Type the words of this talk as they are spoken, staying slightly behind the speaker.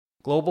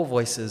Global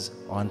Voices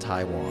on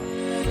Taiwan.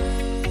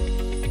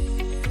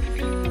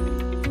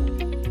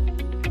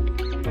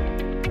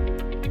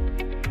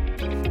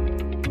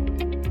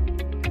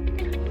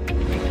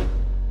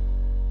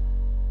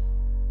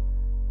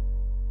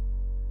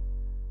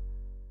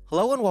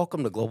 Hello and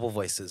welcome to Global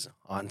Voices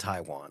on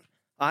Taiwan.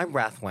 I'm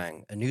Rath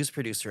Wang, a news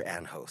producer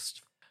and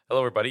host.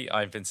 Hello, everybody.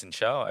 I'm Vincent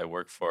Chow. I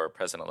work for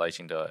President Lai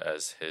Ching-te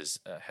as his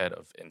head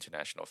of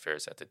international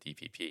affairs at the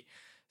DPP.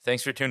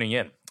 Thanks for tuning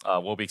in.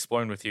 We'll be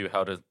exploring with you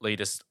how the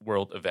latest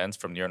world events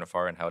from near and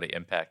far and how they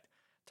impact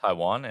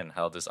Taiwan and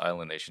how this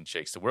island nation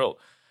shakes the world.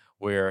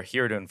 We're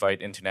here to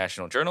invite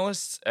international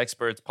journalists,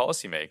 experts,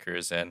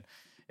 policymakers, and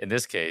in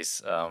this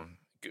case,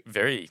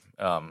 very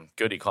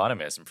good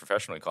economists and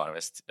professional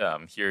economists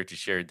here to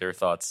share their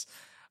thoughts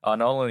on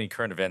not only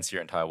current events here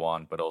in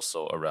Taiwan, but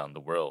also around the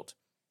world.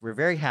 We're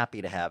very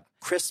happy to have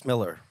Chris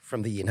Miller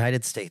from the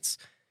United States.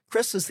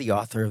 Chris is the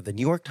author of the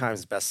New York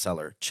Times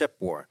bestseller, Chip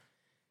War.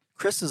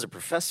 Chris is a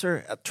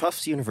professor at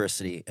Tufts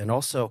University and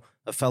also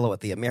a fellow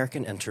at the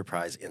American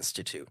Enterprise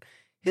Institute.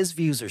 His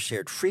views are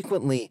shared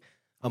frequently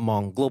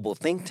among global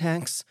think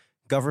tanks,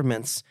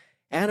 governments,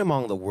 and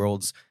among the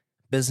world's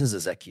business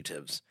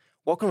executives.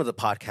 Welcome to the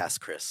podcast,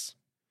 Chris.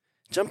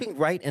 Jumping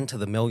right into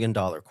the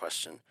million-dollar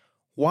question,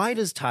 why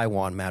does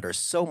Taiwan matter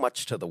so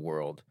much to the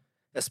world,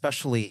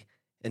 especially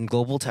in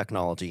global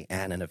technology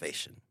and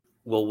innovation?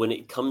 Well, when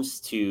it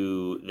comes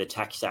to the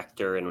tech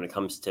sector and when it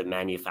comes to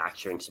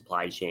manufacturing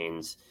supply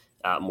chains,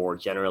 more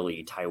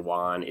generally,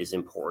 Taiwan is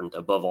important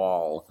above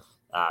all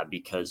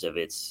because of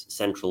its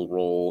central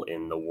role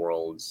in the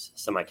world's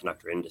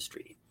semiconductor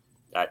industry.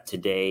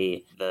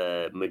 Today,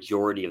 the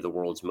majority of the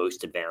world's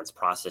most advanced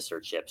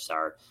processor chips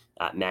are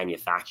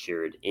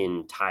manufactured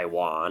in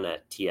Taiwan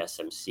at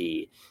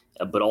TSMC,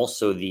 but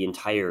also the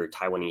entire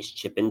Taiwanese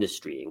chip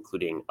industry,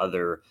 including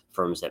other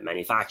firms that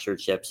manufacture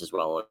chips, as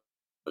well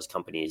as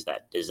companies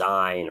that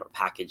design or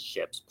package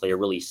chips, play a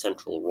really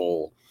central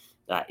role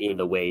in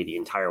the way the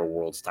entire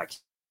world's tech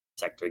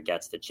sector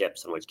gets the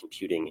chips on which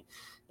computing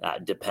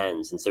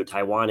depends. And so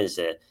Taiwan is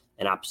an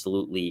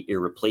absolutely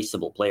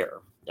irreplaceable player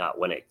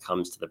when it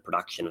comes to the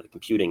production of the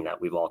computing that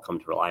we've all come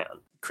to rely on.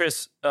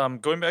 Chris,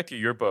 going back to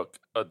your book,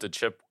 The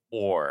Chip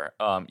War,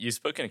 you've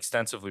spoken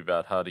extensively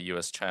about how the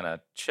U.S.-China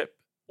chip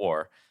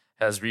war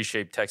has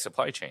reshaped tech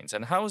supply chains.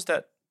 And how is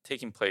that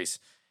taking place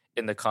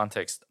in the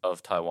context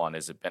of Taiwan?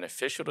 Is it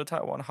beneficial to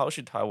Taiwan? How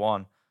should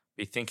Taiwan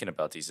be thinking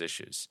about these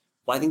issues?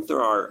 Well, I think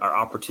there are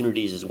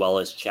opportunities as well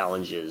as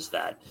challenges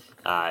that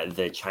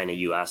the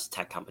China-U.S.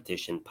 tech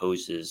competition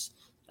poses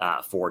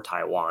for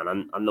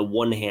Taiwan. On the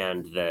one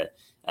hand, the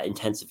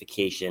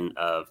intensification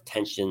of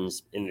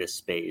tensions in this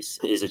space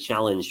is a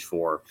challenge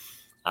for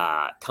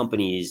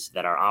companies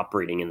that are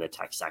operating in the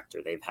tech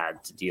sector. They've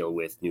had to deal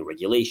with new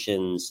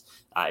regulations,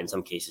 in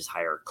some cases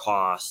higher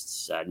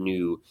costs,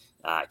 new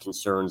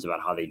concerns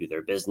about how they do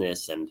their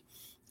business. And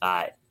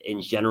in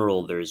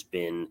general, there's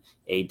been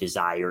a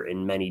desire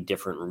in many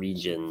different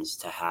regions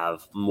to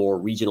have more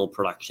regional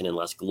production and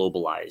less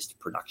globalized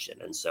production.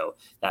 And so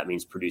that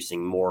means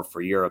producing more for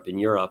Europe in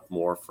Europe,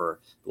 more for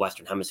the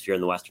Western Hemisphere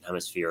in the Western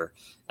Hemisphere,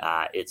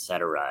 et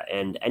cetera.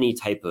 And any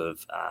type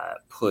of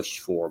push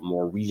for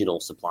more regional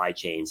supply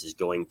chains is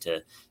going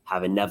to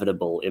have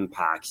inevitable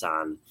impacts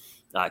on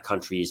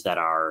countries that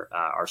are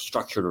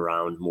structured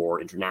around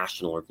more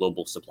international or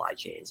global supply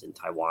chains. And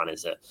Taiwan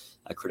is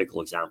a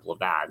critical example of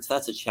that. And so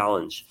that's a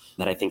challenge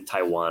that I think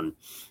Taiwan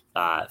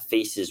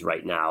faces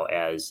right now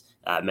as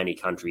many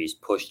countries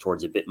push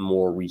towards a bit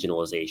more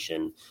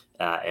regionalization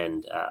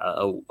and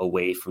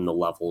away from the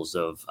levels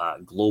of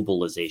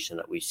globalization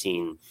that we've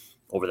seen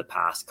over the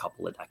past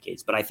couple of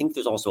decades. But I think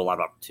there's also a lot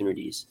of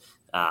opportunities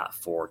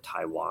for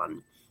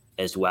Taiwan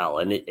as well.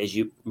 And as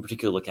you in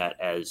particular look at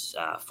as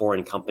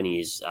foreign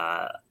companies,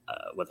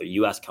 whether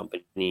U.S.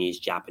 companies,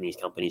 Japanese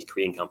companies,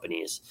 Korean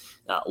companies,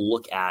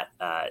 look at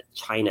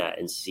China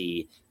and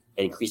see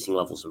increasing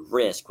levels of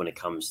risk when it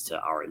comes to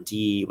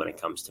R&D, when it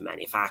comes to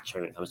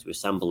manufacturing, when it comes to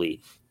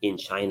assembly in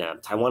China.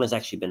 Taiwan has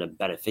actually been a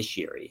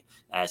beneficiary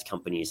as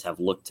companies have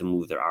looked to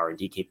move their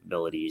R&D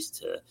capabilities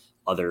to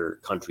other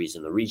countries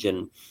in the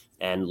region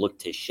and look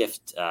to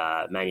shift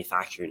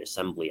manufacturing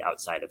assembly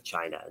outside of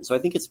China. And so I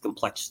think it's a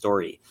complex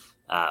story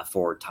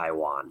for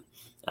Taiwan.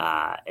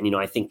 And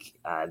I think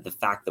the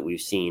fact that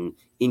we've seen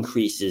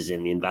increases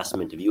in the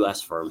investment of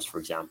U.S. firms, for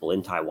example,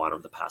 in Taiwan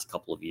over the past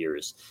couple of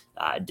years,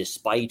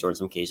 despite, or in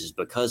some cases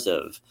because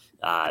of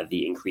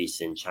the increase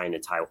in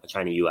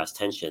China-U.S.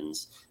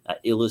 tensions,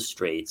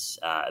 illustrates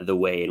the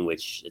way in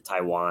which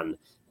Taiwan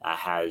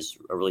has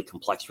a really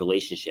complex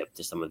relationship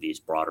to some of these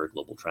broader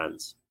global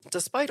trends.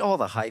 Despite all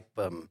the hype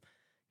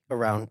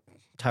around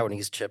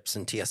Taiwanese chips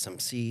and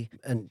TSMC,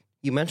 and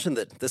you mentioned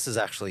that this is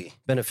actually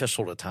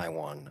beneficial to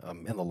Taiwan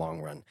in the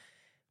long run.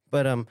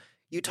 But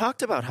you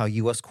talked about how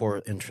U.S.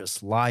 core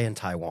interests lie in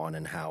Taiwan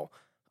and how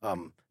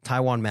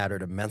Taiwan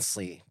mattered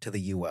immensely to the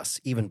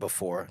U.S. even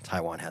before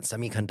Taiwan had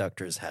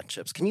semiconductors, had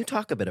chips. Can you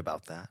talk a bit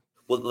about that?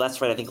 Well,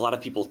 that's right. I think a lot of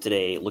people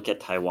today look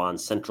at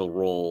Taiwan's central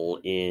role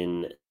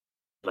in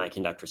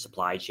semiconductor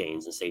supply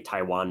chains and say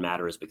Taiwan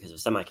matters because of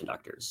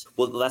semiconductors.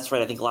 Well, that's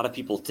right. I think a lot of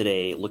people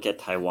today look at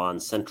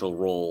Taiwan's central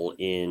role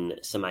in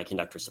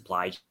semiconductor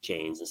supply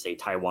chains and say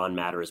Taiwan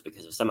matters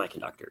because of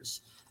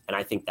semiconductors. And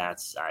I think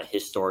that's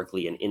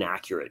historically an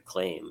inaccurate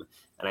claim.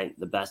 And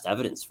the best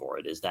evidence for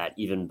it is that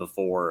even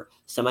before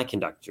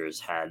semiconductors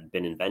had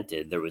been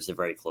invented, there was a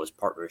very close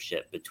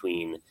partnership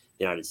between the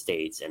United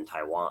States and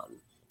Taiwan.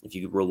 If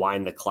you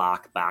rewind the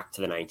clock back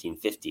to the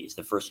 1950s,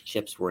 the first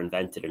chips were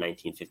invented in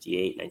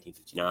 1958,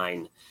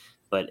 1959.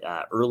 But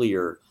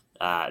earlier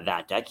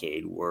that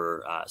decade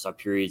saw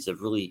periods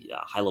of really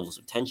high levels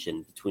of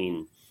tension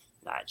between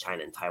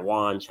China and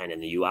Taiwan, China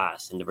and the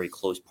U.S., and a very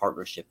close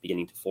partnership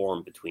beginning to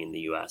form between the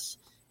U.S.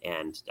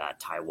 and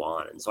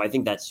Taiwan. And so I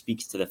think that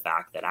speaks to the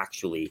fact that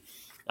actually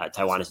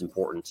Taiwan is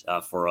important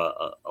for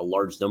a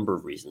large number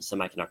of reasons.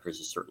 Semiconductors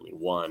is certainly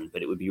one,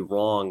 but it would be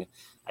wrong,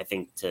 I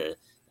think, to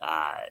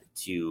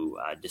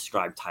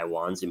describe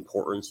Taiwan's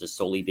importance as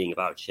solely being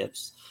about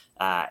chips.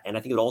 And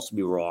I think it would also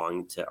be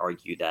wrong to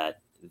argue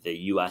that the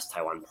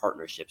U.S.-Taiwan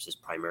partnerships is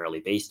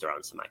primarily based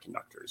around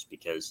semiconductors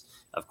because,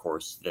 of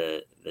course,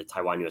 the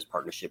Taiwan-U.S.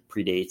 partnership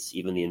predates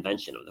even the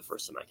invention of the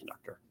first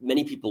semiconductor.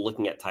 Many people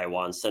looking at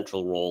Taiwan's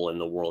central role in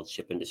the world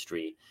chip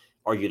industry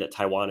argue that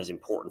Taiwan is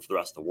important for the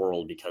rest of the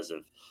world because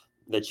of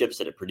the chips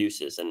that it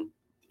produces. And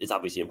it's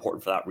obviously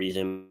important for that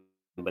reason,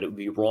 but it would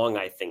be wrong,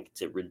 I think,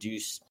 to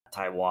reduce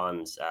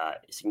Taiwan's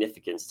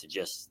significance to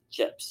just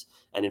chips.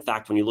 And in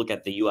fact, when you look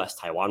at the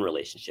U.S.-Taiwan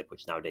relationship,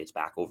 which now dates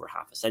back over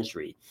half a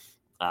century,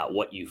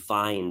 what you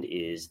find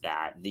is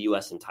that the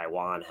U.S. and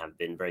Taiwan have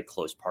been very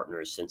close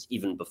partners since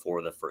even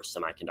before the first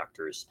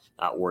semiconductors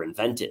were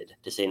invented,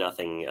 to say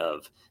nothing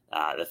of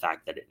the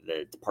fact that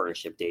the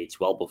partnership dates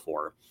well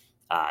before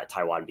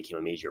Taiwan became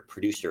a major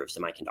producer of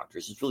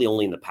semiconductors. It's really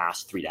only in the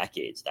past 3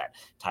 decades that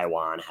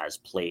Taiwan has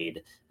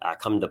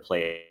come to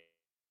play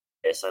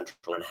a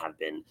central and have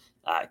been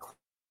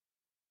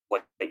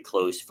quite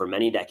close for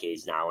many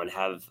decades now, and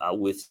have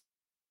with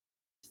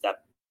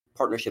that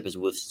partnership has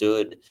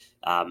withstood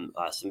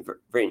some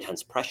very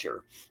intense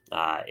pressure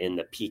in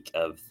the peak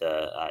of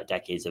the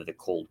decades of the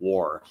Cold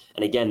War.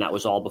 And again, that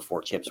was all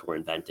before chips were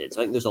invented. So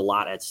I think there's a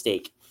lot at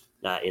stake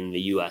in the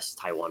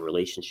U.S.-Taiwan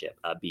relationship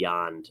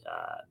beyond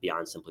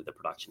simply the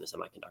production of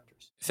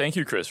semiconductors. Thank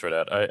you, Chris, for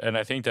that. And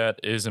I think that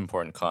is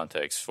important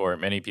context for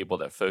many people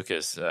that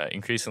focus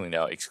increasingly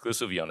now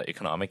exclusively on the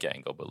economic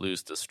angle, but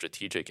lose the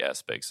strategic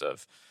aspects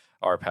of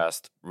our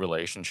past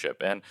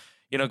relationship. And,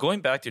 going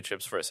back to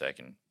chips for a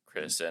second,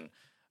 Chris, and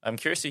I'm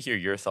curious to hear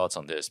your thoughts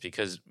on this,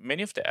 because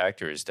many of the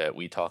actors that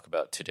we talk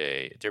about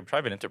today, they're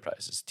private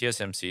enterprises.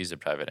 TSMC is a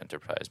private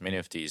enterprise. Many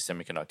of these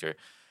semiconductor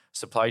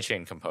supply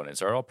chain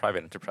components are all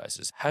private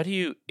enterprises. How do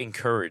you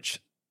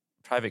encourage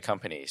private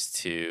companies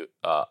to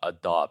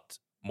adopt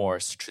more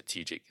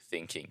strategic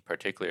thinking,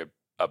 particularly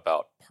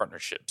about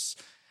partnerships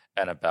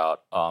and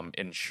about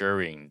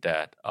ensuring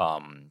that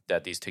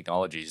that these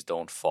technologies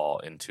don't fall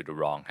into the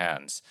wrong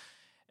hands?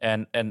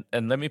 And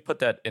let me put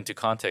that into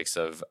context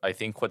of, I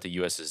think what the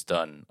U.S. has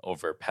done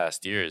over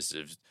past years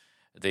is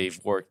they've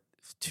worked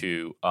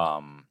to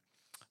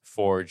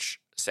forge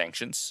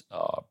sanctions,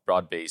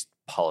 broad-based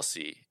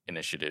policy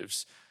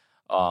initiatives.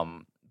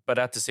 But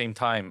at the same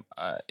time,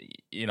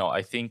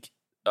 I think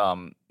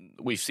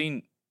we've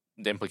seen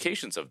the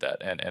implications of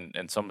that,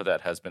 and some of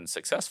that has been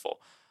successful.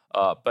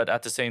 But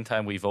at the same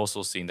time, we've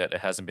also seen that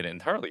it hasn't been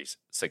entirely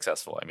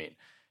successful. I mean,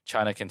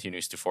 China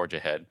continues to forge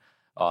ahead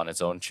on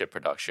its own chip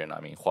production. I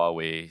mean,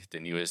 the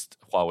newest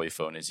Huawei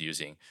phone is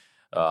using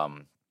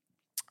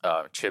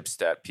chips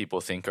that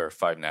people think are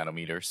 5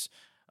 nanometers.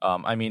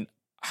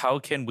 How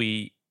can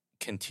we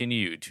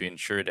continue to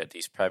ensure that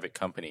these private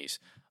companies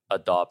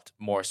adopt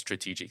more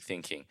strategic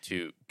thinking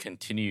to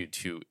continue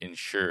to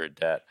ensure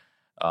that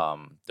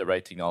the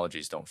right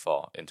technologies don't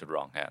fall into the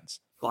wrong hands?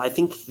 Well, I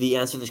think the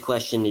answer to this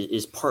question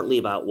is partly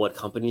about what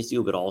companies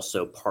do, but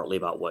also partly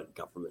about what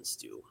governments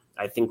do.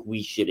 I think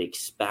we should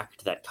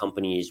expect that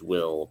companies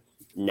will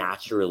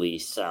naturally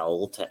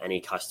sell to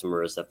any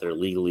customers that they're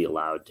legally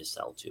allowed to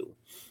sell to.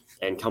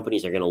 And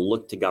companies are going to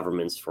look to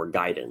governments for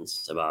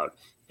guidance about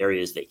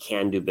areas they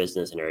can do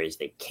business and areas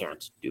they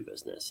can't do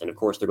business. And of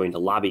course, they're going to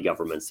lobby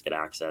governments to get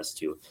access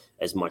to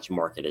as much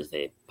market as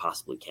they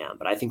possibly can.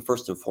 But I think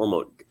first and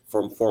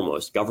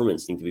foremost,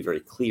 governments need to be very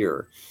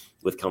clear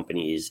with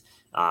companies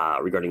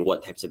regarding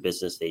what types of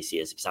business they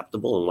see as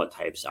acceptable and what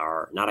types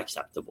are not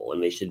acceptable.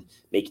 And they should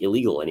make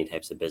illegal any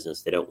types of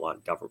business they don't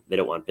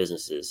want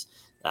businesses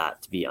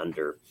to be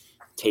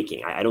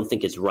undertaking. I don't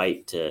think it's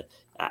right to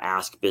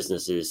ask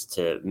businesses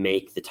to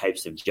make the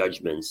types of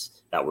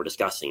judgments that we're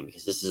discussing,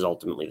 because this is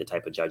ultimately the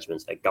type of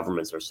judgments that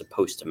governments are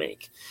supposed to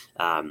make.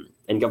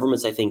 And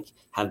governments, I think,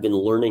 have been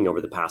learning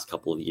over the past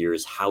couple of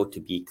years how to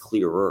be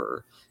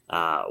clearer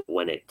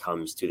when it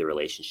comes to the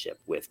relationship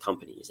with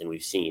companies. And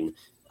we've seen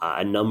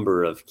a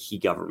number of key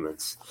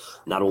governments,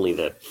 not only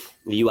the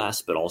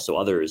U.S., but also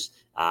others,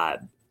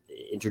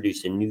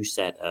 introduced a new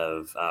set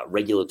of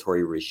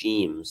regulatory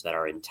regimes that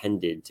are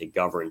intended to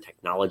govern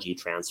technology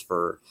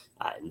transfer,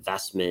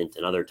 investment,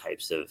 and other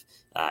types of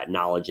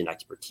knowledge and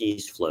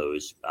expertise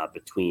flows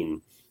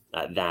between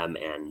them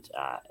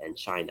and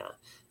China.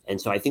 And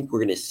so I think we're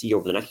going to see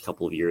over the next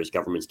couple of years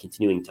governments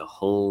continuing to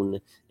hone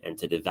and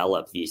to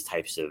develop these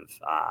types of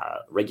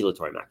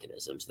regulatory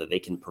mechanisms so that they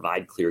can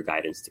provide clear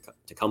guidance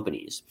to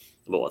companies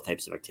about what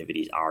types of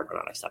activities are or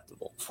not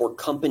acceptable. For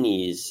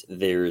companies,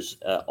 there's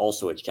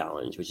also a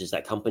challenge, which is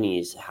that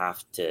companies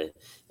have to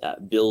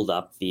build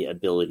up the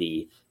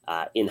ability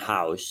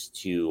in-house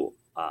to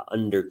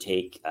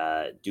undertake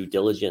due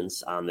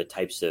diligence on the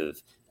types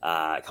of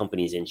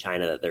companies in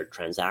China that they're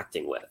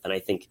transacting with. And I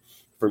think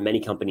for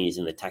many companies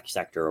in the tech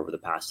sector over the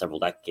past several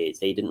decades,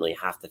 they didn't really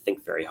have to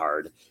think very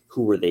hard.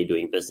 Who were they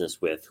doing business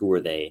with? Who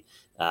were they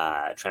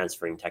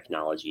transferring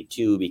technology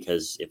to?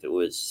 Because if it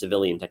was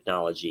civilian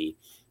technology,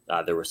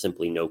 there were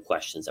simply no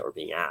questions that were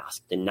being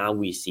asked. And now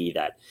we see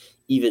that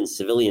even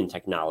civilian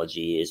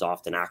technology is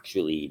often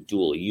actually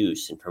dual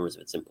use in terms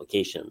of its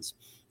implications.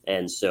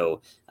 And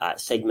so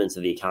segments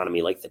of the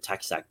economy like the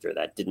tech sector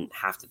that didn't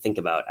have to think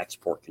about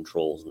export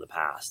controls in the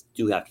past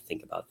do have to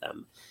think about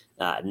them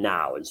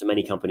now. And so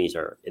many companies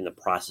are in the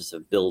process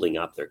of building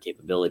up their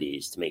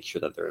capabilities to make sure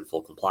that they're in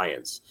full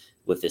compliance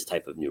with this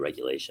type of new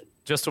regulation.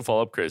 Just to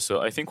follow up, Chris, so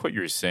I think what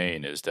you're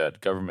saying is that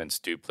governments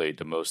do play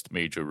the most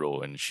major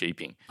role in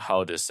shaping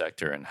how this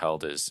sector and how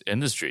this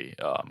industry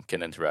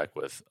can interact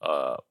with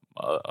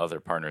other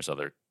partners,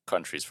 other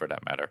countries for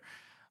that matter.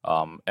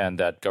 And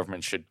that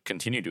government should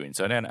continue doing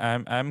so. And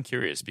I'm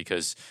curious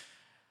because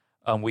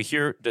we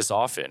hear this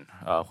often,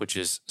 which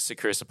is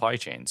secure supply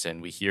chains.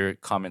 And we hear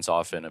comments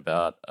often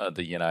about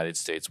the United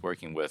States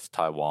working with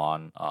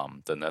Taiwan,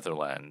 the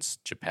Netherlands,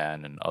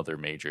 Japan, and other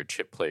major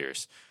chip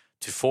players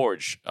to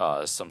forge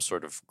some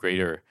sort of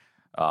greater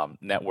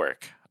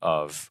network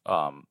of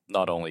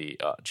not only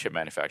chip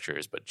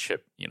manufacturers, but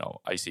chip,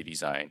 IC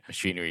design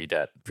machinery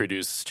that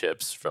produce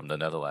chips from the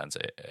Netherlands,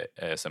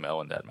 ASML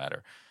in that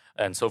matter,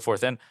 and so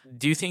forth. And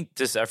do you think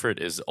this effort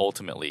is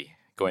ultimately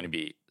going to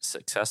be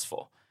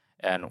successful?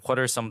 And what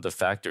are some of the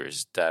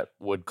factors that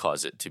would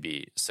cause it to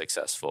be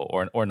successful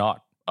or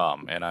not?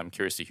 And I'm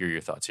curious to hear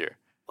your thoughts here.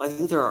 Well, I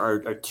think there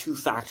are two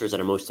factors that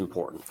are most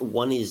important.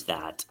 One is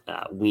that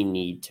we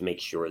need to make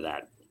sure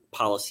that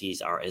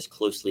policies are as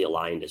closely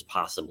aligned as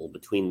possible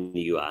between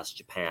the U.S.,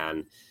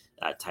 Japan,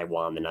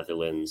 Taiwan, the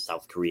Netherlands,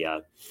 South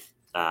Korea,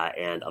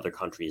 and other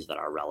countries that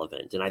are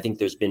relevant. And I think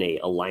there's been a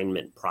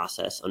alignment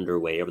process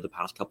underway over the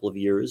past couple of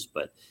years,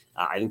 but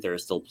I think there are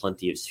still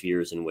plenty of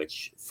spheres in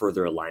which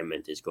further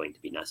alignment is going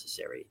to be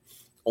necessary.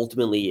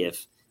 Ultimately,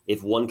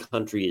 if one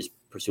country is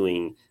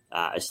pursuing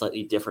a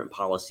slightly different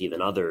policy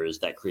than others,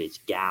 that creates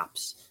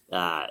gaps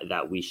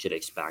that we should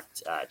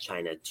expect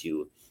China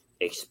to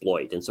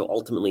exploit. And so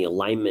ultimately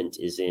alignment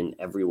is in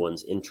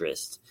everyone's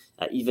interest,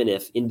 even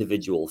if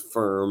individual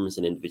firms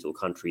and individual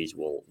countries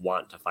will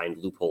want to find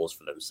loopholes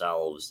for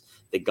themselves.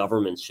 The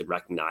governments should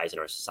recognize and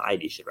our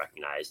society should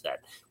recognize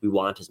that we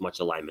want as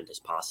much alignment as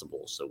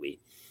possible. So we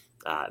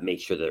make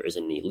sure there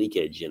isn't any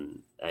leakage in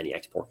any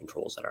export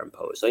controls that are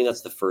imposed. So I think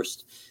that's the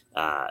first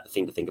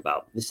thing to think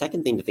about. The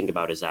second thing to think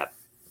about is that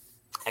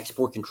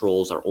export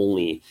controls are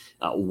only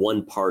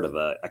one part of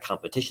a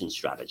competition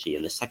strategy.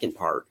 And the second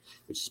part,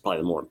 which is probably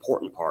the more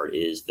important part,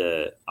 is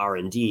the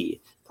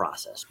R&D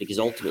process. Because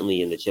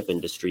ultimately in the chip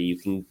industry, you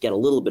can get a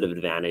little bit of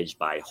advantage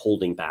by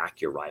holding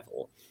back your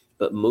rival.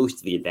 But most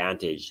of the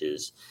advantage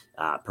is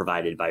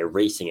provided by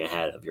racing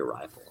ahead of your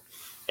rival.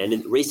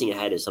 And racing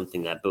ahead is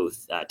something that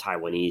both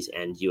Taiwanese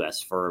and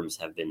U.S. firms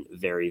have been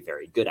very,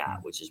 very good at,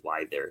 which is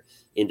why they're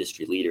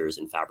industry leaders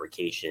in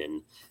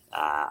fabrication,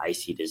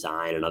 IC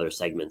design, and other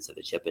segments of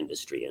the chip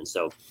industry. And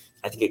so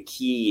I think a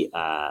key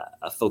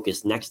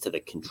focus next to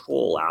the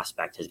control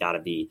aspect has got to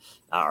be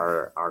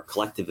our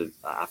collective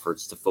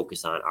efforts to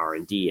focus on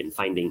R&D and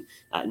finding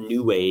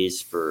new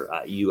ways for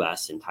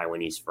U.S. and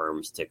Taiwanese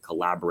firms to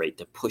collaborate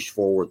to push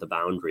forward the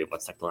boundary of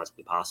what's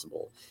technologically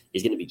possible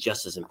is going to be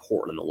just as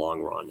important in the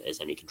long run as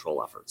any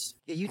control efforts.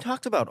 Yeah, you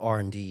talked about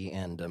R&D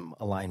and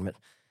alignment.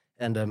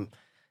 And,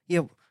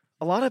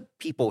 a lot of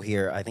people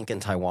here, I think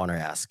in Taiwan, are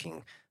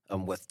asking,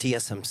 with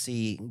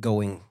TSMC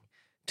going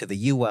to the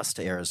U.S.,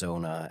 to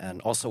Arizona,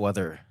 and also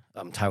other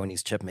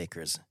Taiwanese chip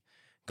makers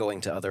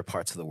going to other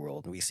parts of the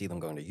world. We see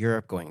them going to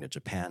Europe, going to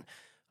Japan.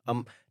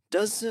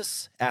 Does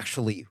this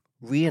actually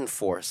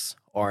reinforce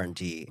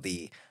R&D,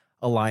 the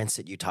alliance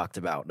that you talked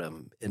about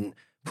in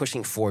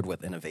pushing forward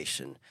with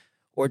innovation?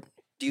 Or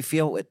do you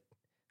feel it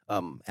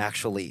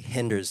actually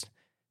hinders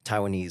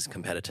Taiwanese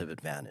competitive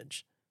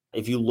advantage?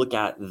 If you look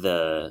at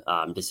the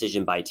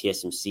decision by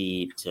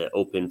TSMC to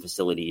open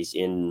facilities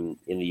in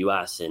the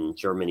U.S. and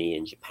Germany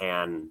and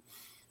Japan,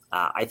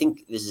 I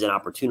think this is an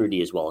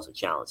opportunity as well as a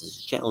challenge. It's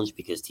a challenge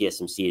because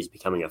TSMC is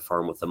becoming a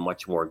firm with a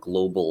much more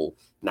global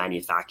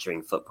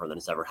manufacturing footprint than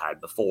it's ever had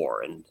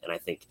before. And I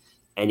think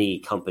any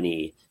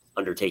company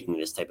undertaking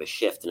this type of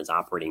shift in its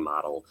operating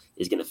model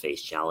is going to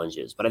face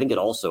challenges. But I think it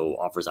also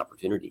offers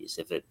opportunities.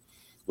 If it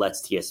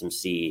lets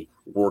TSMC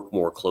work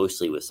more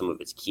closely with some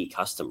of its key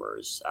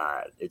customers.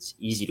 It's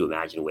easy to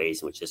imagine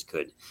ways in which this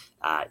could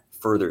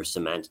further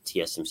cement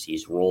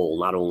TSMC's role,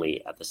 not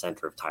only at the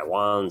center of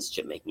Taiwan's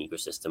chip-making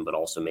ecosystem, but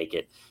also make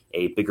it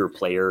a bigger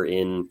player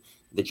in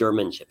the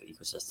German chip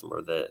ecosystem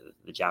or the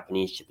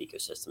Japanese chip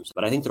ecosystems.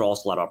 But I think there are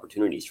also a lot of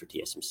opportunities for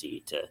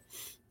TSMC to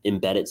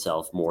embed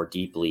itself more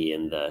deeply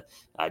in the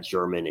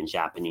German and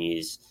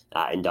Japanese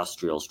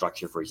industrial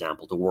structure, for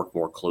example, to work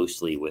more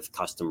closely with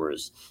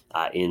customers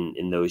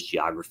in those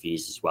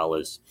geographies as well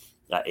as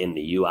in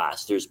the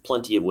U.S. There's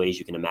plenty of ways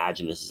you can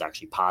imagine this is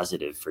actually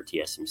positive for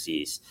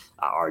TSMC's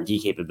R&D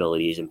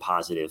capabilities and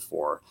positive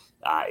for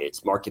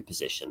its market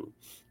position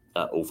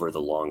over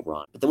the long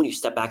run. But then when you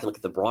step back and look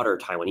at the broader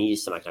Taiwanese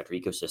semiconductor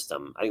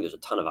ecosystem, I think there's a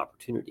ton of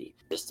opportunity,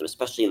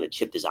 especially in the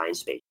chip design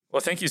space. Well,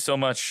 thank you so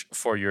much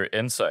for your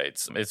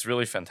insights. It's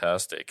really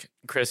fantastic.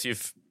 Chris,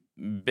 you've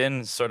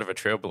been sort of a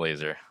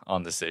trailblazer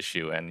on this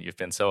issue, and you've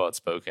been so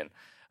outspoken,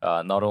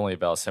 not only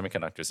about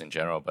semiconductors in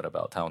general, but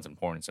about Taiwan's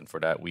importance. And for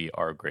that, we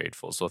are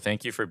grateful. So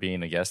thank you for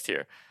being a guest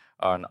here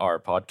on our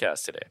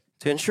podcast today.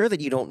 To ensure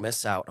that you don't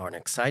miss out on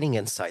exciting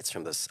insights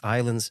from this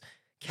island's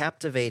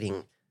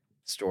captivating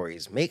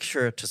stories, make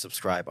sure to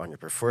subscribe on your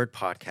preferred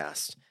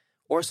podcast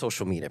or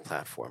social media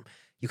platform.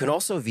 You can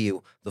also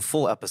view the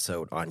full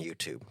episode on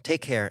YouTube.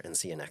 Take care and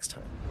see you next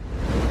time.